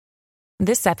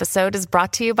This episode is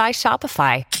brought to you by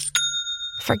Shopify.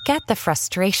 Forget the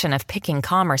frustration of picking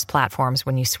commerce platforms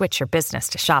when you switch your business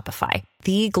to Shopify,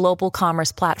 the global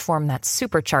commerce platform that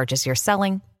supercharges your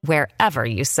selling wherever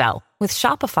you sell. With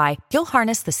Shopify, you'll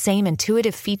harness the same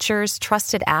intuitive features,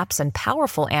 trusted apps, and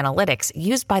powerful analytics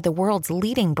used by the world's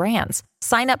leading brands.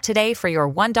 Sign up today for your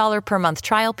 $1 per month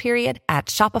trial period at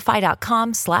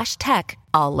shopify.com/tech,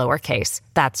 all lowercase.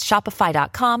 That's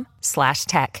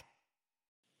shopify.com/tech.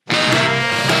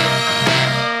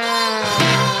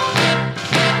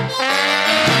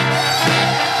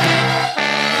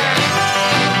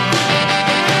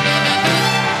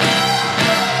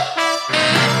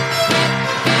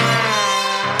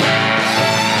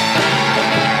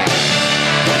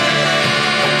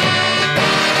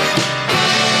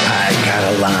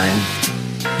 Line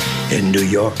in New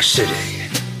York City.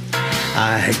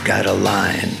 I got a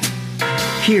line.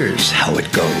 Here's how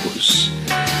it goes.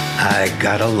 I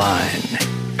got a line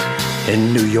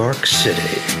in New York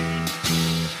City.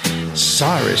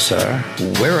 Sorry, sir,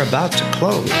 we're about to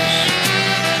close.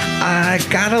 I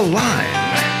got a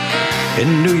line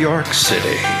in New York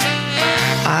City.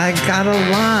 I got a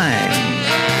line.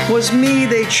 Was me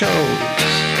they chose.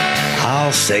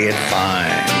 I'll say it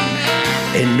fine.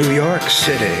 In New York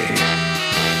City.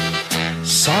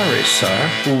 Sorry, sir,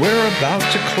 we're about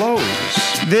to close.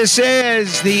 This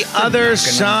is The Other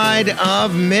Side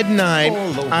of Midnight.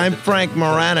 I'm Frank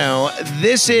Morano.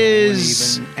 This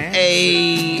is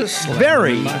a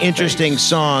very interesting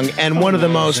song and one of the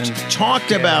most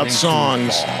talked about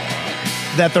songs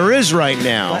that there is right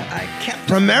now,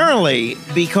 primarily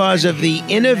because of the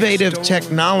innovative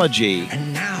technology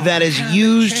that is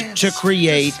used to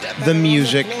create the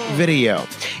music video.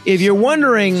 If you're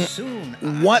wondering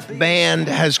what band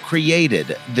has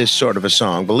created this sort of a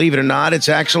song, believe it or not, it's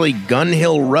actually Gun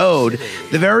Hill Road,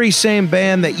 the very same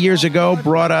band that years ago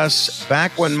brought us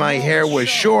Back When My Hair Was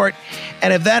Short.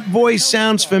 And if that voice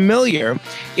sounds familiar,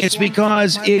 it's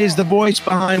because it is the voice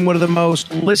behind one of the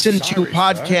most listened to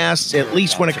podcasts, at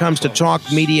least when it comes to talk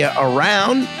media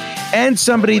around, and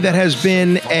somebody that has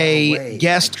been a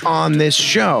guest on this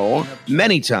show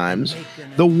many times,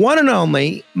 the one and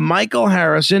only Michael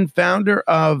Harrison, founder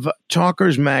of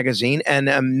Talkers Magazine and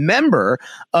a member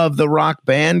of the rock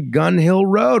band Gun Hill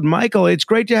Road. Michael, it's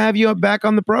great to have you back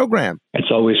on the program. It's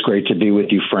always great to be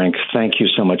with you, Frank. Thank you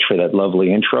so much for that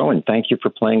lovely intro, and thank you for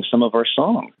playing some of our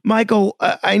songs. Michael,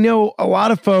 I know a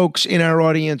lot of folks in our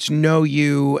audience know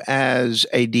you as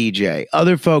a DJ.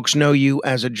 Other folks know you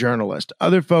as a journalist.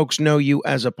 Other folks know you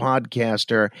as a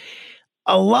podcaster.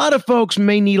 A lot of folks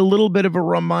may need a little bit of a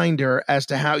reminder as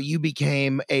to how you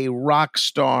became a rock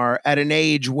star at an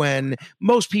age when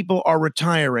most people are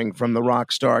retiring from the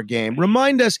rock star game.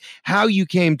 Remind us how you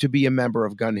came to be a member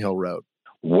of Gun Hill Road.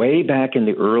 Way back in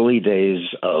the early days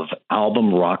of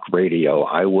album rock radio,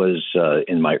 I was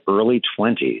in my early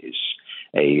 20s,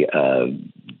 a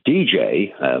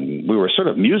DJ. We were sort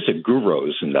of music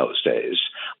gurus in those days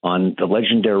on the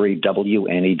legendary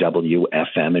WNEW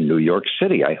FM in New York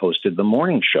City. I hosted the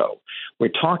morning show. We're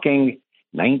talking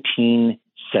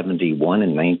 1971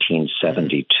 and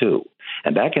 1972.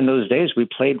 And back in those days, we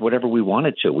played whatever we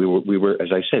wanted to. We were,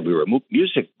 as I said, we were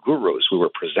music gurus. We were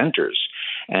presenters.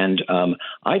 And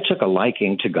I took a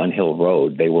liking to Gun Hill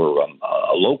Road. They were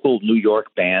a local New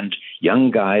York band,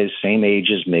 young guys, same age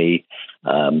as me.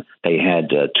 They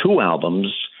had two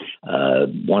albums,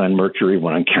 one on Mercury,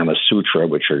 one on Kama Sutra,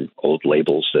 which are old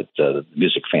labels that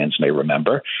music fans may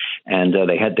remember. And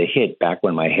they had the hit Back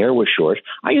When My Hair Was Short.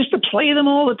 I used to play them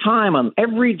all the time.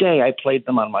 Every day I played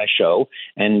them on my show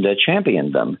and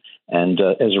championed them. And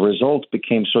as a result,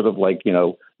 became sort of like,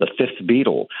 the fifth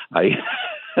Beatle. I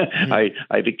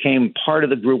became part of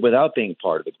the group without being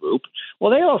part of the group.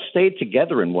 Well, they all stayed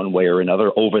together in one way or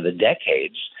another over the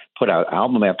decades, put out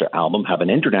album after album, have an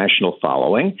international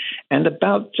following. And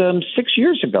about 6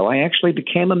 years ago, I actually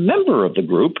became a member of the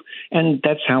group. And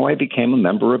that's how I became a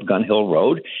member of Gun Hill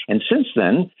Road. And since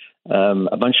then,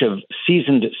 a bunch of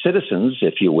seasoned citizens,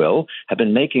 if you will, have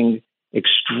been making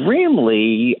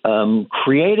extremely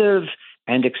creative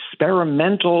and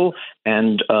experimental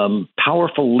and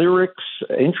powerful lyrics,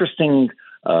 interesting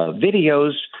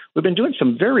videos. We've been doing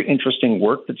some very interesting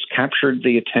work that's captured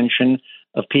the attention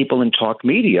of people in talk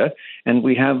media, and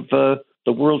we have the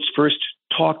world's first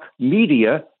talk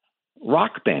media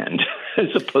rock band. as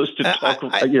opposed to talk,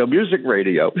 music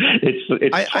radio.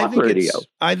 It's talk radio.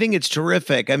 I think it's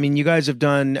terrific. I mean, you guys have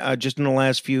done just in the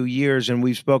last few years, and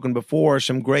we've spoken before,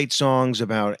 some great songs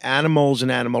about animals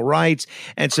and animal rights,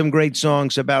 and some great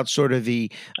songs about sort of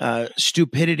the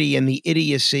stupidity and the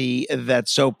idiocy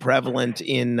that's so prevalent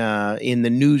in the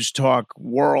news talk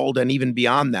world, and even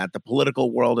beyond that, the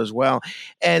political world as well.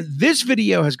 And this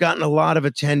video has gotten a lot of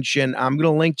attention. I'm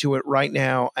going to link to it right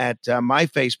now at my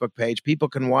Facebook page. People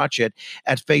can watch it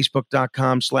at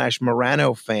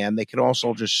facebook.com/Morano fan. They can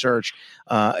also just search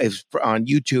on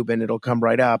YouTube and it'll come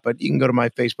right up. But you can go to my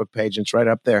Facebook page and it's right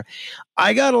up there.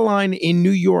 I got a line in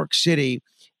New York City.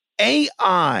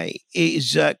 AI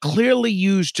is clearly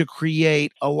used to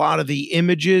create a lot of the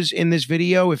images in this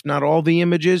video, if not all the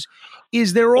images.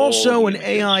 Is there also an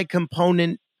AI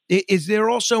component? Is there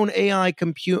also an AI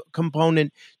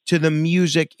component to the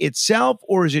music itself,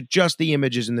 or is it just the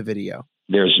images in the video?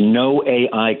 There's no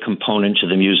AI component to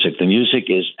the music. The music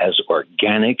is as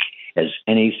organic as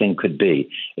anything could be.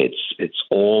 It's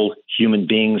all human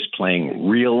beings playing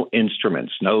real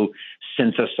instruments. No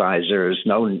synthesizers.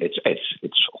 No, it's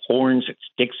horns. It's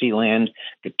Dixieland,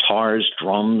 guitars,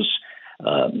 drums.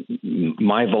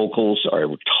 My vocals are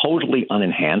totally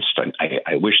unenhanced.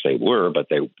 I wish they were, but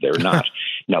they're not.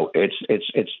 No,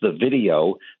 it's the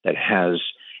video that has.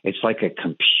 It's like a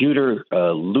computer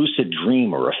lucid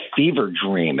dream or a fever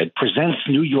dream. It presents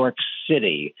New York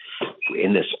City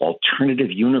in this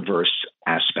alternative universe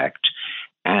aspect.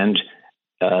 And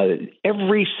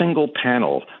every single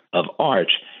panel of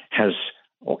art has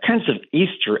all kinds of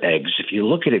Easter eggs. If you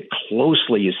look at it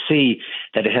closely, you see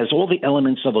that it has all the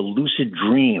elements of a lucid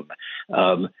dream.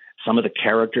 Some of the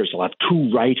characters will have two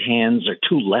right hands or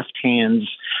two left hands.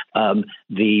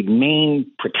 The main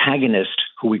protagonist,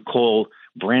 who we call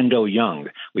Brando Young,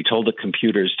 we told the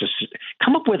computers to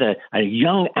come up with a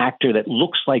young actor that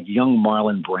looks like young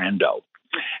Marlon Brando.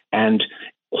 And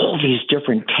all these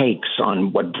different takes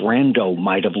on what Brando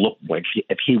might have looked like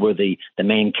if he were the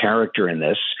main character in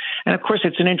this. And of course,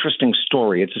 it's an interesting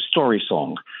story. It's a story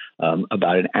song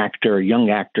about an actor, a young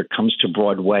actor comes to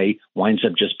Broadway, winds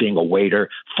up just being a waiter,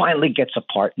 finally gets a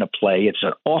part in a play. It's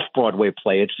an off-Broadway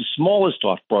play. It's the smallest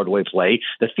off-Broadway play.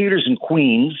 The theater's in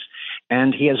Queens.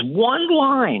 And he has one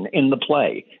line in the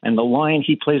play, and the line,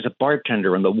 he plays a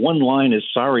bartender, and the one line is,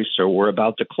 "Sorry, sir, we're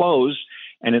about to close."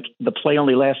 And the play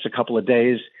only lasts a couple of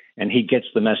days, and he gets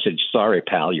the message, "Sorry,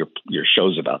 pal, your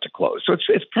show's about to close." So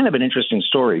it's kind of an interesting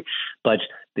story. But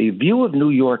the view of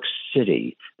New York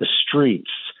City, the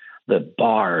streets, the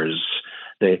bars,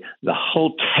 the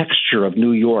whole texture of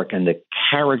New York and the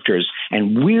characters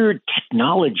and weird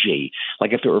technology.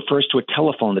 Like if it refers to a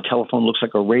telephone, the telephone looks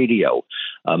like a radio.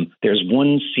 There's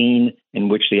one scene in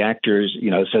which the actors,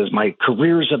 says, "My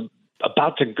career's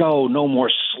about to go, no more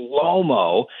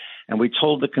slow-mo." And we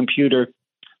told the computer,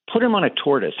 put him on a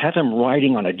tortoise, have him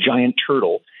riding on a giant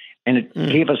turtle. And it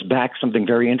gave us back something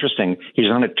very interesting.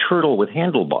 He's on a turtle with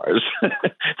handlebars.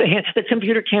 The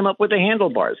computer came up with the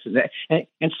handlebars.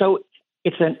 And so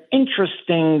it's an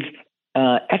interesting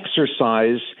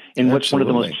exercise in what's one of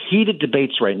the most heated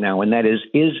debates right now, and that is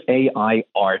AI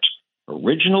art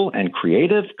original and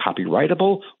creative,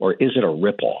 copyrightable, or is it a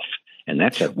ripoff? And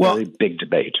that's a very big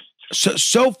debate.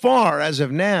 So far, as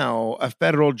of now, a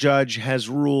federal judge has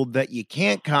ruled that you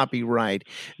can't copyright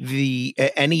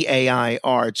any AI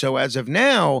art. So as of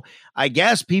now, I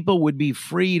guess people would be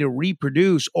free to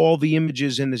reproduce all the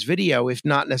images in this video, if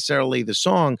not necessarily the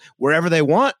song, wherever they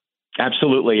want.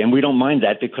 Absolutely. And we don't mind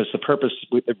that because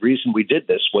the reason we did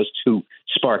this was to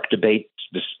spark debate,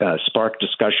 spark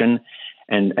discussion,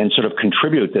 and sort of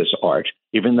contribute this art,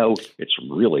 even though it's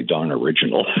really darn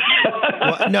original.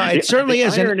 Well, no, it certainly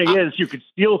is. The irony is you could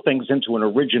steal things into an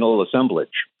original assemblage.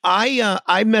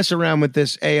 I mess around with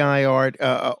this AI art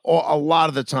a lot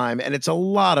of the time, and it's a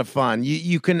lot of fun.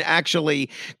 You can actually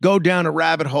go down a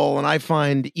rabbit hole, and I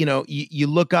find, you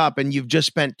look up and you've just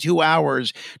spent 2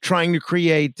 hours trying to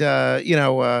create,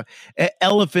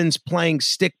 elephants playing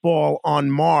stickball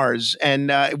on Mars, and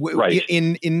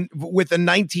with a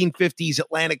 1950s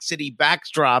Atlantic City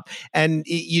backdrop, and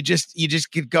you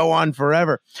just could go on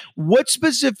forever. What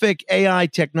specific AI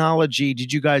technology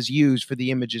did you guys use for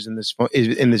the images in this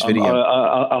video?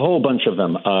 A whole bunch of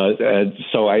them.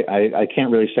 So I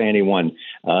can't really say any one.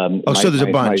 So there's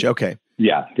a bunch. Okay.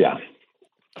 Yeah.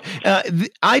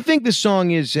 I think the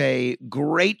song is a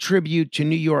great tribute to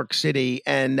New York City,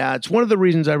 and it's one of the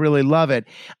reasons I really love it.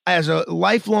 As a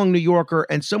lifelong New Yorker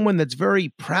and someone that's very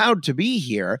proud to be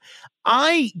here,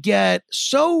 I get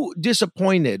so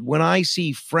disappointed when I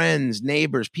see friends,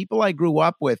 neighbors, people I grew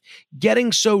up with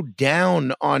getting so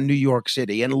down on New York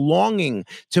City and longing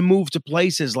to move to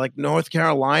places like North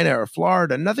Carolina or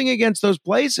Florida. Nothing against those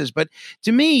places, but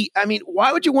to me, I mean,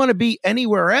 why would you want to be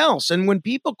anywhere else? And when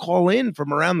people call in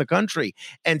from around the country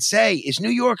and say, is New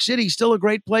York City still a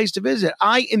great place to visit?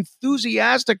 I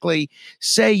enthusiastically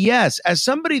say yes. As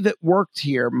somebody that worked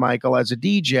here, Michael, as a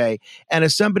DJ, and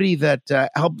as somebody that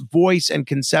helped voice and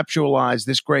conceptualize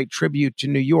this great tribute to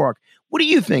New York, what do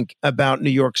you think about New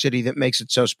York City that makes it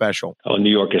so special? Oh,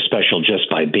 New York is special just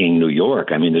by being New York.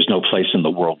 I mean, there's no place in the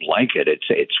world like it.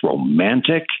 It's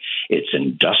romantic, it's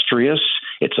industrious,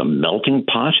 it's a melting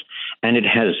pot, and it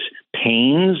has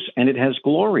pains and it has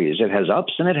glories. It has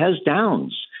ups and it has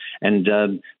downs. And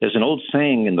there's an old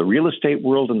saying in the real estate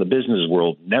world and the business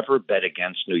world, never bet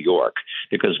against New York,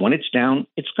 because when it's down,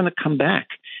 it's going to come back.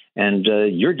 And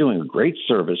you're doing a great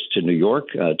service to New York,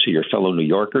 to your fellow New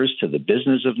Yorkers, to the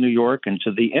business of New York, and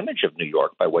to the image of New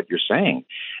York by what you're saying.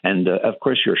 And, of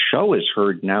course, your show is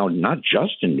heard now not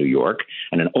just in New York,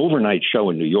 and an overnight show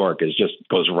in New York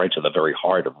goes right to the very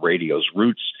heart of radio's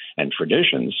roots and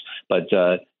traditions. But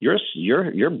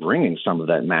you're bringing some of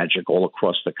that magic all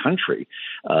across the country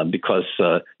because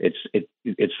it's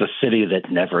the city that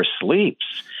never sleeps.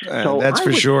 So that's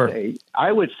for sure.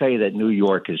 I would say that New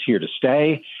York is here to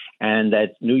stay, and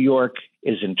that New York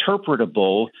is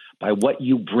interpretable by what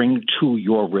you bring to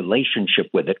your relationship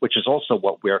with it, which is also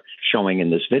what we're showing in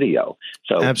this video.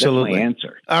 So absolutely. That's my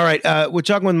answer. All right. We're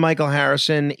talking with Michael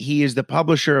Harrison. He is the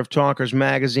publisher of Talkers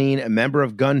Magazine, a member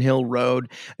of Gun Hill Road.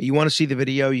 You want to see the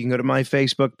video, you can go to my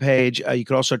Facebook page. You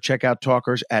can also check out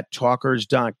Talkers at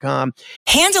talkers.com.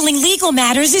 Handling legal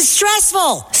matters is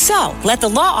stressful. So let the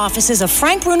law offices of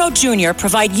Frank Bruno Jr.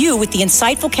 provide you with the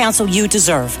insightful counsel you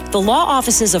deserve. The law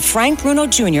offices of Frank Bruno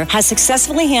Jr. has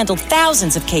successfully handled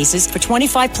thousands of cases for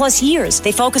 25 plus years.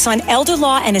 They focus on elder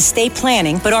law and estate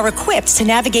planning, but are equipped to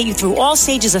navigate you through all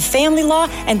stages of family law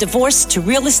and divorce to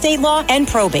real estate law and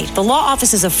probate. The law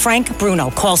offices of Frank Bruno.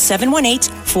 Call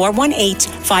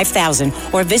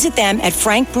 718-418-5000 or visit them at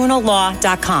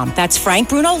frankbrunolaw.com. That's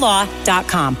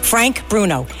frankbrunolaw.com. Frank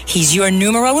Bruno. He's your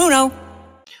numero uno.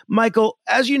 Michael,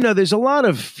 as you know, there's a lot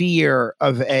of fear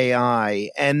of AI,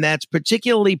 and that's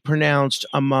particularly pronounced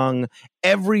among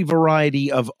every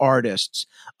variety of artists,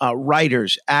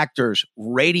 writers, actors,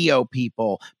 radio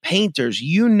people, painters,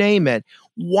 you name it.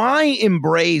 Why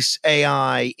embrace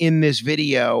AI in this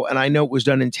video? And I know it was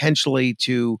done intentionally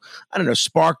to,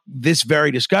 spark this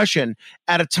very discussion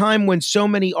at a time when so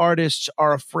many artists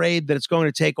are afraid that it's going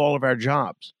to take all of our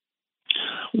jobs.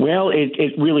 Well,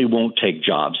 it really won't take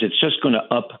jobs. It's just going to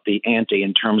up the ante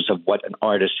in terms of what an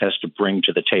artist has to bring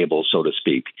to the table, so to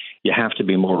speak. You have to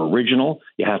be more original.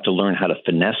 You have to learn how to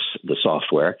finesse the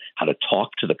software, how to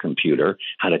talk to the computer,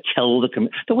 how to tell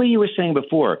the way you were saying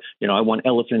before. I want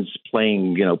elephants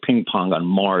playing, ping pong on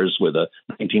Mars with a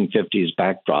 1950s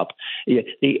backdrop.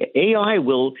 The AI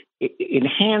will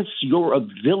enhance your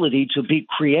ability to be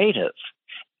creative.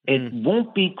 It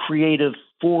won't be creative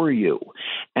for you.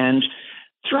 And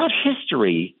throughout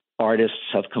history, artists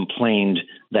have complained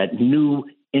that new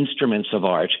instruments of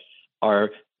art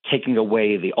are taking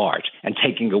away the art and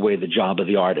taking away the job of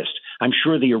the artist. I'm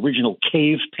sure the original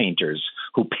cave painters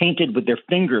who painted with their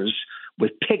fingers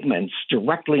with pigments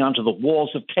directly onto the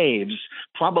walls of caves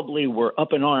probably were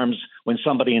up in arms when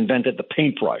somebody invented the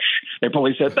paintbrush. They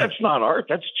probably said, that's not art,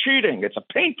 that's cheating, it's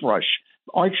a paintbrush.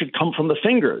 Art should come from the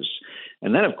fingers.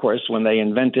 And then, of course, when they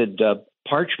invented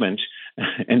parchment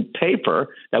and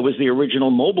paper, that was the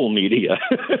original mobile media.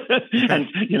 And,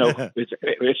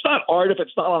 it's not art if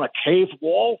it's not on a cave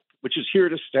wall, which is here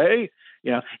to stay.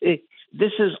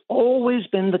 This has always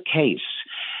been the case.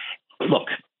 Look,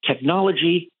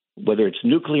 technology, whether it's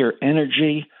nuclear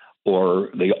energy or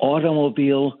the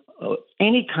automobile,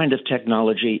 any kind of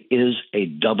technology is a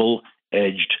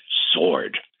double-edged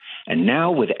sword. And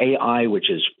now with AI, which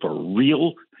is for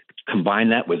real, combine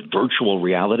that with virtual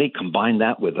reality, combine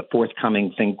that with a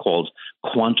forthcoming thing called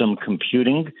quantum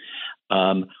computing.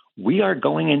 We are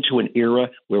going into an era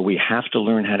where we have to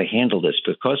learn how to handle this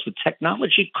because the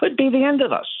technology could be the end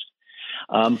of us.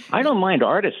 I don't mind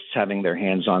artists having their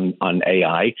hands on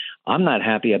AI. I'm not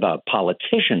happy about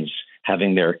politicians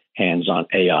having their hands on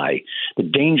AI. The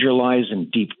danger lies in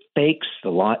deep fakes.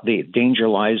 The danger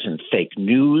lies in fake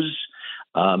news,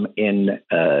 in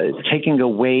taking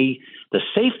away the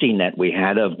safety net we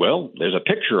had of, there's a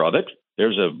picture of it,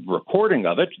 there's a recording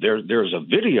of it, there's a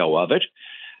video of it.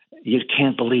 You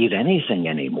can't believe anything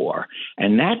anymore.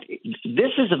 And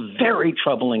this is a very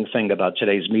troubling thing about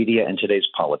today's media and today's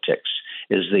politics,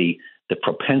 is the the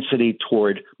propensity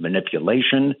toward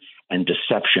manipulation and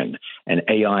deception. And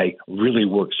AI really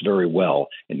works very well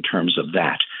in terms of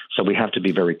that. So we have to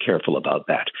be very careful about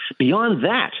that. Beyond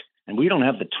that, and we don't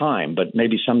have the time, but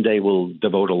maybe someday we'll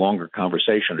devote a longer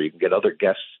conversation, or you can get other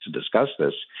guests to discuss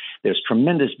this. There's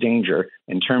tremendous danger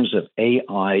in terms of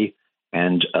AI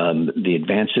and the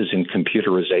advances in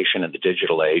computerization in the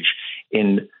digital age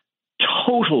in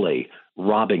totally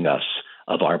robbing us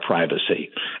of our privacy.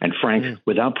 And Frank,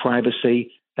 without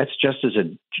privacy, that's just as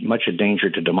much a danger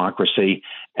to democracy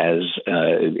as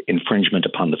infringement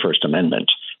upon the First Amendment,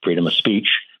 freedom of speech,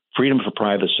 freedom for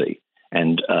privacy.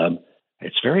 And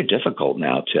it's very difficult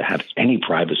now to have any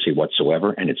privacy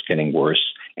whatsoever, and it's getting worse.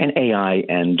 And AI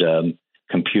and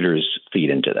computers feed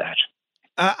into that.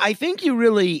 I think you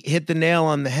really hit the nail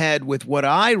on the head with what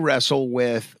I wrestle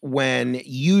with when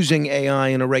using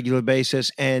AI on a regular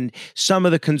basis, and some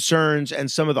of the concerns and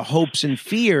some of the hopes and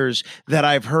fears that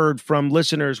I've heard from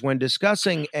listeners when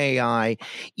discussing AI.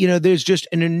 You know, there's just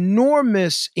an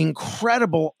enormous,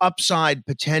 incredible upside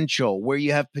potential where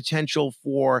you have potential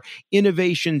for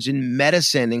innovations in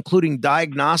medicine, including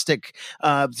diagnostic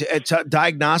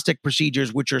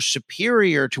procedures, which are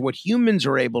superior to what humans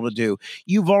are able to do.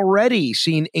 You've already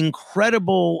seen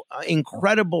incredible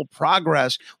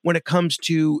progress when it comes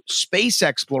to space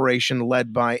exploration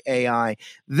led by AI.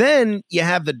 Then you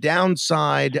have the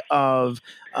downside of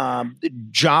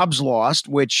jobs lost,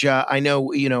 which I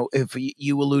know, if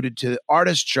you alluded to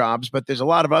artist jobs, but there's a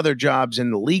lot of other jobs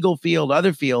in the legal field,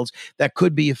 other fields that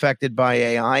could be affected by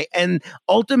AI. And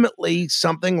ultimately,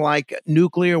 something like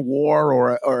nuclear war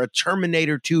or a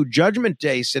Terminator 2 Judgment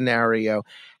Day scenario.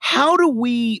 How do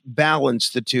we balance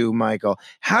the two, Michael?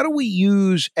 How do we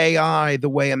use AI the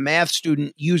way a math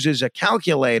student uses a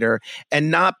calculator and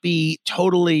not be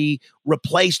totally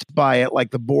replaced by it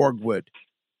like the Borg would?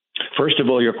 First of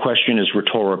all, your question is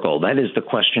rhetorical. That is the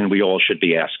question we all should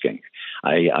be asking.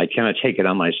 I cannot take it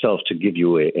on myself to give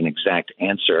you an exact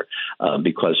answer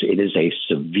because it is a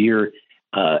severe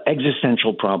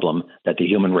existential problem that the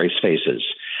human race faces.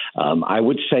 I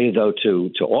would say, though,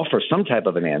 to offer some type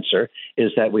of an answer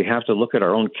is that we have to look at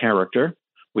our own character.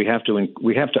 We have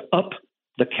to up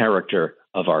the character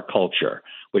of our culture,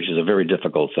 which is a very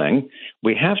difficult thing.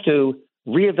 We have to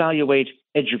reevaluate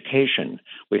education.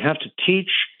 We have to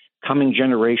teach coming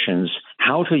generations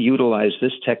how to utilize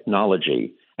this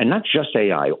technology, and not just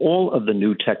AI, all of the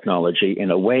new technology in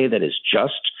a way that is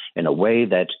just, in a way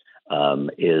that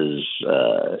is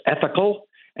ethical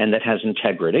and that has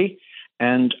integrity,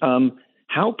 and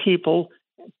how people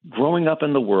growing up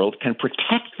in the world can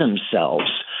protect themselves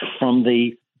from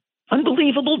the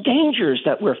unbelievable dangers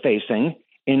that we're facing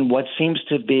in what seems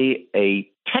to be a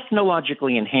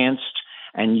technologically enhanced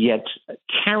and yet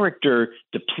character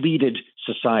depleted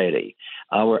society.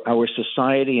 Our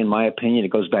society, in my opinion,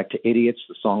 it goes back to Idiots,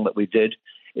 the song that we did,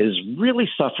 is really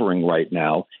suffering right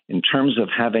now in terms of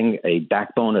having a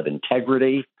backbone of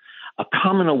integrity, a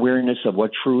common awareness of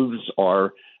what truths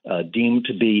are deemed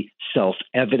to be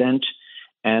self-evident,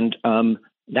 and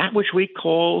that which we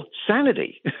call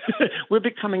sanity. We're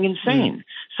becoming insane.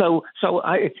 So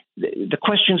the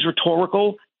question's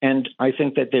rhetorical, and I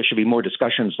think that there should be more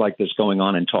discussions like this going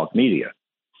on in talk media.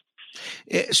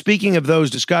 Speaking of those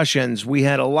discussions, we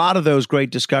had a lot of those great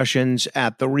discussions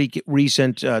at the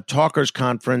recent Talkers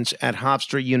Conference at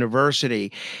Hofstra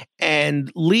University. And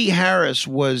Lee Harris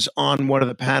was on one of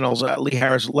the panels. Lee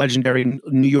Harris, legendary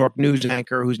New York news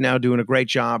anchor, who's now doing a great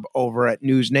job over at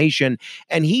News Nation.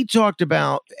 And he talked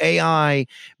about AI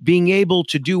being able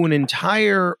to do an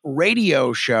entire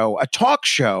radio show, a talk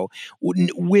show,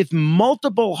 with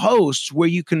multiple hosts where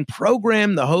you can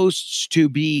program the hosts to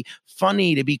be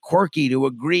funny, to be quirky, to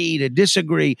agree, to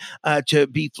disagree, to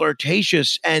be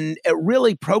flirtatious, and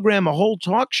really program a whole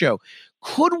talk show.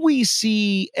 Could we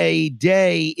see a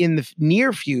day in the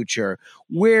near future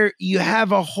where you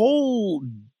have a whole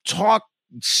talk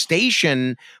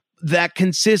station that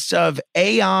consists of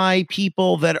AI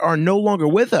people that are no longer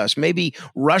with us? Maybe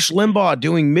Rush Limbaugh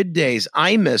doing middays,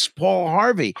 Imus, Paul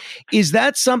Harvey. Is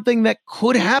that something that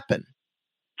could happen?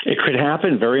 It could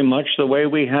happen very much the way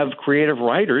we have creative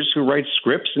writers who write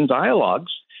scripts and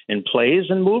dialogues in plays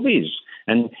and movies,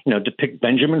 and depict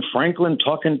Benjamin Franklin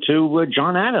talking to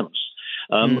John Adams.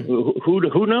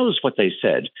 Who knows what they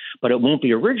said, but it won't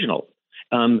be original.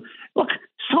 Look,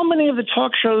 so many of the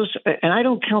talk shows, and I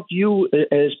don't count you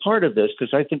as part of this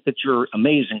because I think that you're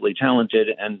amazingly talented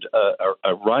and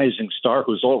a rising star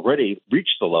who's already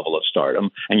reached the level of stardom,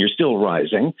 and you're still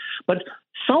rising. But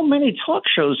so many talk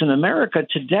shows in America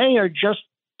today are just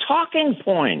talking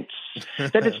points.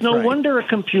 That it's no wonder a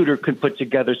computer could put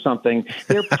together something.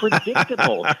 They're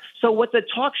predictable. So what the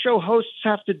talk show hosts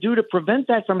have to do to prevent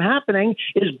that from happening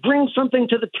is bring something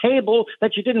to the table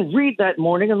that you didn't read that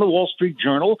morning in the Wall Street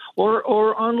Journal or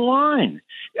online.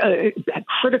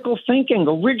 Critical thinking,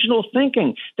 original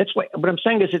thinking. That's what I'm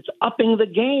saying is it's upping the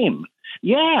game.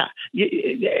 Yeah,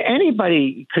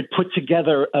 anybody could put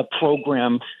together a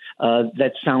program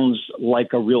that sounds like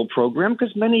a real program,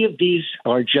 because many of these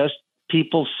are just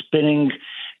people spinning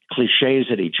cliches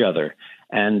at each other.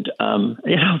 And,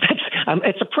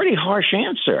 it's a pretty harsh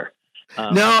answer.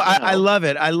 I love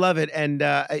it. I love it. And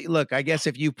look, I guess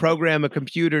if you program a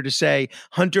computer to say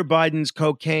Hunter Biden's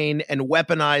cocaine and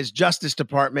weaponized Justice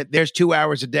Department, there's 2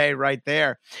 hours a day right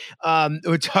there.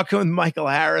 We're talking with Michael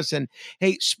Harris. And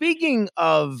hey, speaking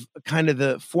of kind of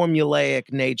the formulaic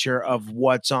nature of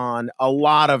what's on a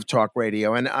lot of talk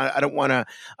radio, and I don't want to,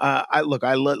 I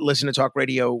listen to talk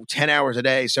radio 10 hours a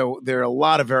day. So there are a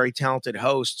lot of very talented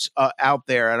hosts out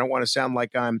there. I don't want to sound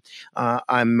like I'm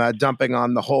dumping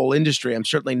on the whole industry. I'm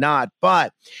certainly not.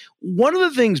 But one of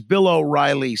the things Bill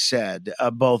O'Reilly said,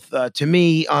 both to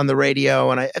me on the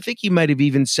radio, and I think he might have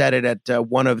even said it at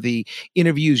one of the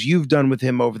interviews you've done with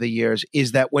him over the years,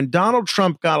 is that when Donald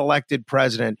Trump got elected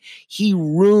president, he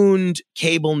ruined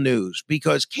cable news,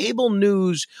 because cable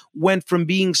news went from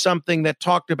being something that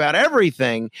talked about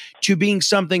everything to being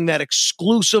something that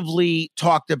exclusively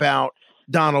talked about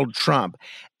Donald Trump.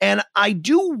 And I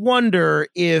do wonder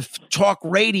if talk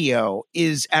radio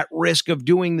is at risk of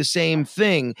doing the same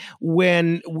thing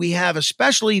when we have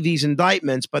especially these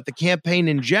indictments, but the campaign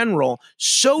in general,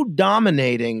 so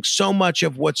dominating so much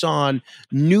of what's on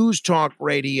news talk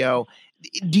radio.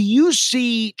 Do you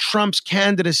see Trump's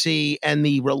candidacy and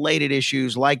the related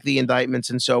issues like the indictments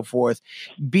and so forth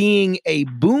being a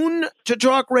boon to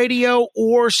talk radio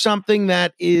or something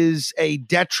that is a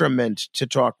detriment to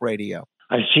talk radio?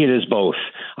 I see it as both.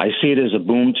 I see it as a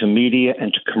boom to media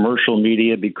and to commercial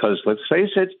media because, let's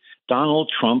face it,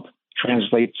 Donald Trump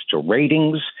translates to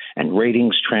ratings and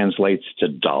ratings translates to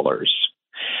dollars.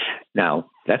 Now,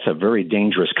 that's a very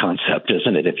dangerous concept,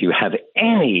 isn't it? If you have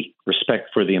any respect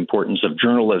for the importance of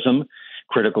journalism,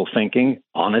 critical thinking,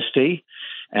 honesty,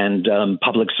 and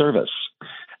public service.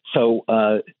 So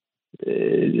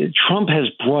Trump has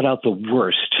brought out the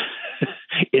worst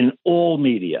in all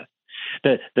media.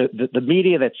 The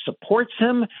media that supports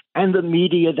him and the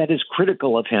media that is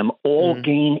critical of him all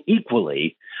gain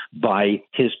equally by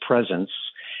his presence.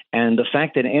 And the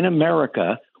fact that in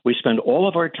America, we spend all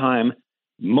of our time,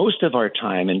 most of our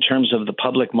time, in terms of the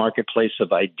public marketplace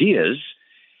of ideas,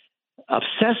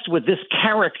 obsessed with this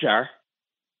character,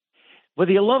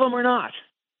 whether you love him or not,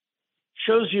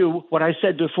 shows you what I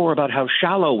said before about how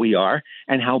shallow we are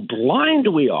and how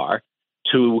blind we are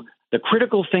to the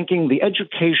critical thinking, the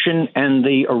education, and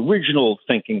the original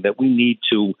thinking that we need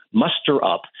to muster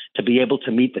up to be able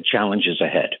to meet the challenges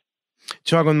ahead.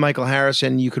 Talking with Michael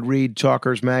Harrison. You could read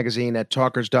Talkers Magazine at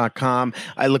talkers.com.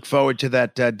 I look forward to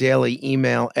that daily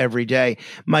email every day.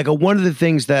 Michael, one of the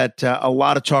things that a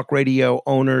lot of talk radio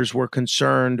owners were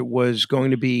concerned was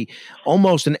going to be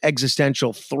almost an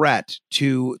existential threat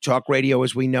to talk radio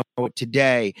as we know it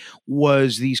today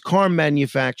was these car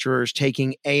manufacturers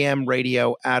taking AM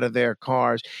radio out of their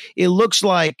cars. It looks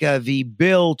like the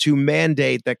bill to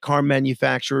mandate that car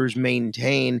manufacturers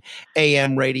maintain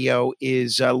AM radio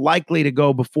is likely to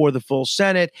go before the full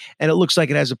Senate, and it looks like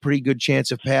it has a pretty good chance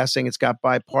of passing. It's got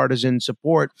bipartisan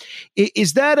support.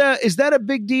 Is that a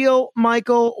big deal,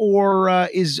 Michael, or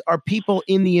are people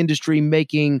in the industry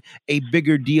making a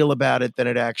bigger deal about it than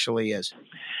it actually is?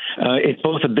 It's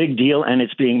both a big deal and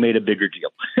it's being made a bigger deal.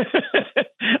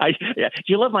 Do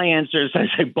you love my answers? I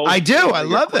say both. I do. I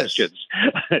love questions.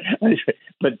 This.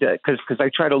 But because I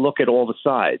try to look at all the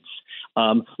sides.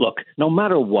 Look, no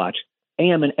matter what,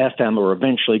 AM and FM are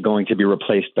eventually going to be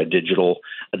replaced by digital.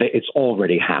 It's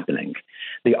already happening.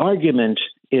 The argument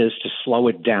is to slow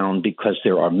it down because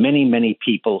there are many, many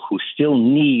people who still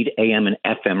need AM and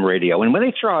FM radio. And when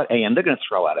they throw out AM, they're going to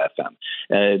throw out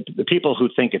FM. The people who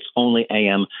think it's only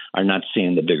AM are not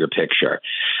seeing the bigger picture.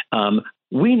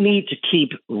 We need to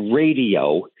keep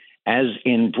radio, as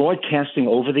in broadcasting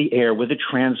over the air with a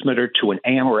transmitter to an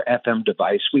AM or FM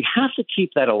device, we have to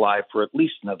keep that alive for at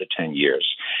least another 10 years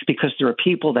because there are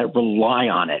people that rely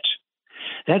on it.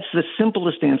 That's the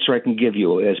simplest answer I can give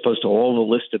you as opposed to all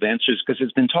the list of answers because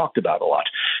it's been talked about a lot.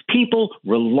 People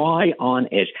rely on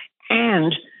it.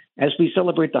 And as we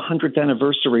celebrate the 100th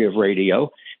anniversary of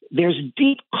radio, there's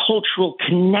deep cultural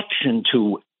connection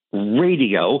to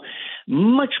radio,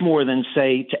 much more than,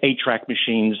 say, to 8-track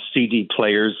machines, CD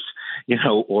players,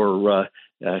 or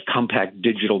compact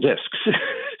digital discs.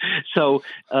 So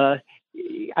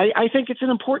I think it's an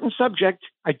important subject.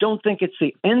 I don't think it's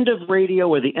the end of radio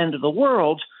or the end of the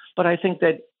world, but I think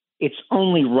that it's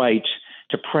only right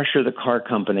to pressure the car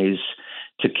companies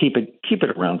to keep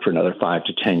it around for another 5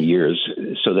 to 10 years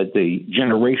so that the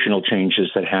generational changes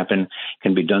that happen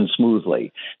can be done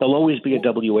smoothly. There'll always be a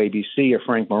WABC, a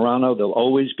Frank Morano. There'll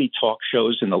always be talk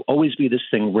shows, and there'll always be this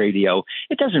thing, radio.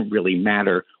 It doesn't really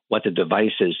matter what the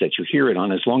device is that you hear it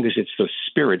on, as long as it's the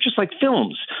spirit. Just like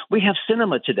films. We have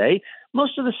cinema today.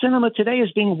 Most of the cinema today is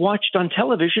being watched on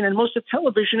television, and most of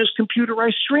television is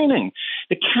computerized streaming.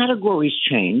 The categories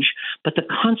change, but the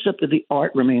concept of the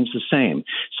art remains the same.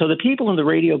 So the people in the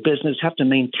radio business have to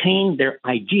maintain their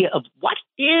idea of what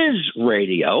is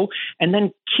radio, and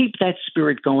then keep that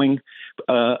spirit going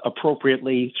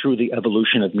appropriately through the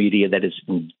evolution of media that is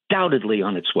undoubtedly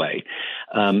on its way.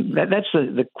 That's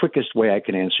the quickest way I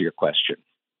can answer your question.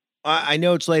 I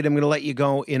know it's late. I'm going to let you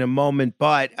go in a moment,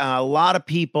 but a lot of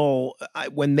people,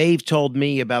 when they've told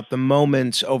me about the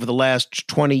moments over the last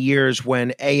 20 years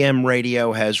when AM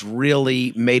radio has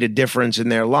really made a difference in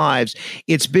their lives,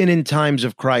 it's been in times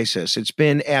of crisis. It's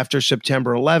been after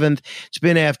September 11th. It's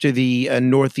been after the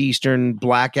Northeastern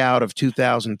blackout of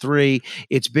 2003.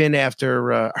 It's been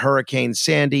after Hurricane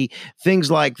Sandy,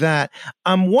 things like that.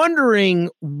 I'm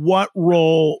wondering what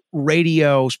role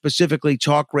radio, specifically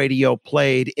talk radio,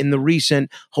 played in the recent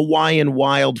Hawaiian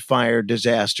wildfire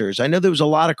disasters. I know there was a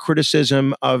lot of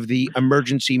criticism of the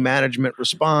emergency management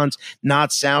response,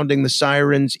 not sounding the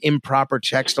sirens, improper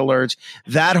text alerts,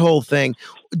 that whole thing.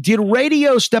 Did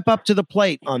radio step up to the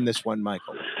plate on this one,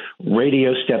 Michael?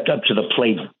 Radio stepped up to the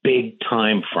plate big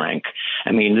time, Frank.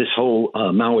 I mean, this whole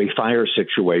Maui fire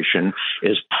situation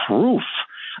is proof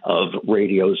of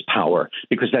radio's power,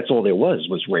 because that's all there was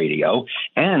radio.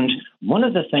 And one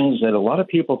of the things that a lot of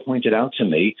people pointed out to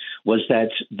me was that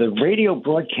the radio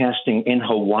broadcasting in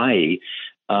Hawaii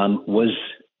was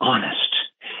honest,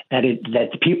 that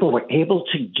the people were able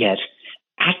to get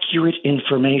accurate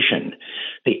information.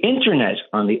 The internet,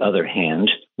 on the other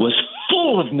hand, was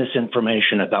full of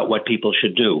misinformation about what people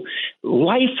should do,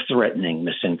 life-threatening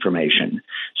misinformation.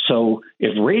 So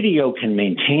if radio can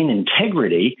maintain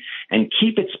integrity and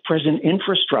keep its present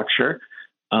infrastructure,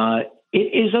 it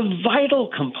is a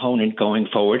vital component going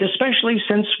forward, especially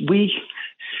since we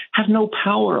have no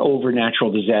power over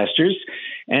natural disasters,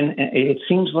 and it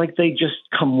seems like they just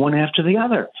come one after the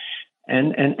other.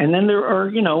 And then there are,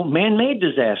 man-made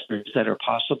disasters that are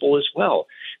possible as well.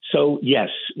 So, yes,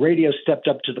 radio stepped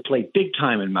up to the plate big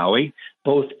time in Maui,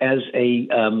 both as a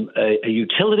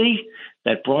utility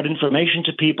that brought information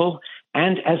to people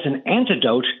and as an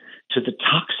antidote to the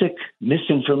toxic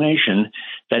misinformation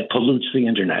that pollutes the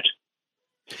internet.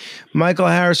 Michael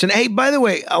Harrison. Hey, by the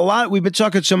way, we've been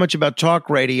talking so much about talk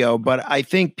radio, but I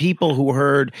think people who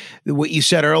heard what you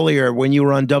said earlier when you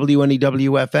were on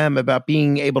WNEW-FM about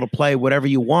being able to play whatever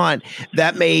you want,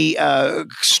 that may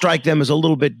strike them as a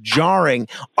little bit jarring.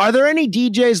 Are there any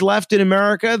DJs left in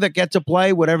America that get to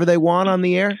play whatever they want on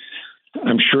the air?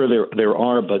 I'm sure there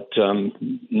are, but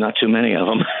not too many of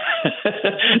them.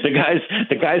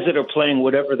 The guys that are playing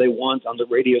whatever they want on the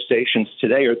radio stations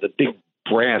today are the big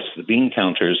brass, the bean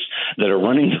counters that are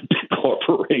running the big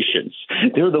corporations.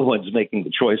 They're the ones making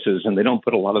the choices, and they don't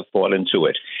put a lot of thought into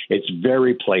it. It's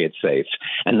very play it safe.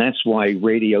 And that's why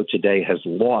radio today has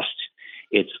lost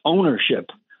its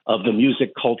ownership of the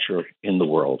music culture in the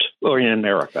world, or in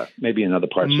America. Maybe in other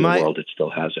parts of the world it still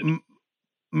has it.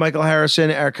 Michael Harrison,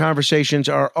 our conversations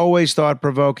are always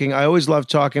thought-provoking. I always love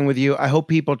talking with you. I hope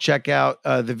people check out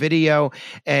the video,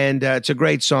 and it's a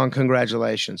great song.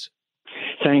 Congratulations.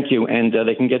 Thank you. And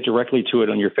they can get directly to it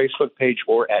on your Facebook page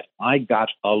or at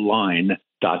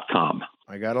IGotAline.com.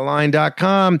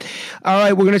 IGotAline.com. All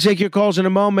right, we're going to take your calls in a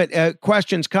moment.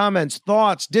 Questions, comments,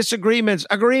 thoughts, disagreements,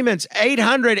 agreements.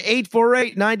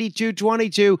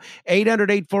 800-848-9222.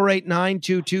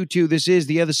 800-848-9222. This is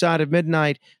The Other Side of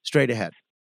Midnight. Straight ahead.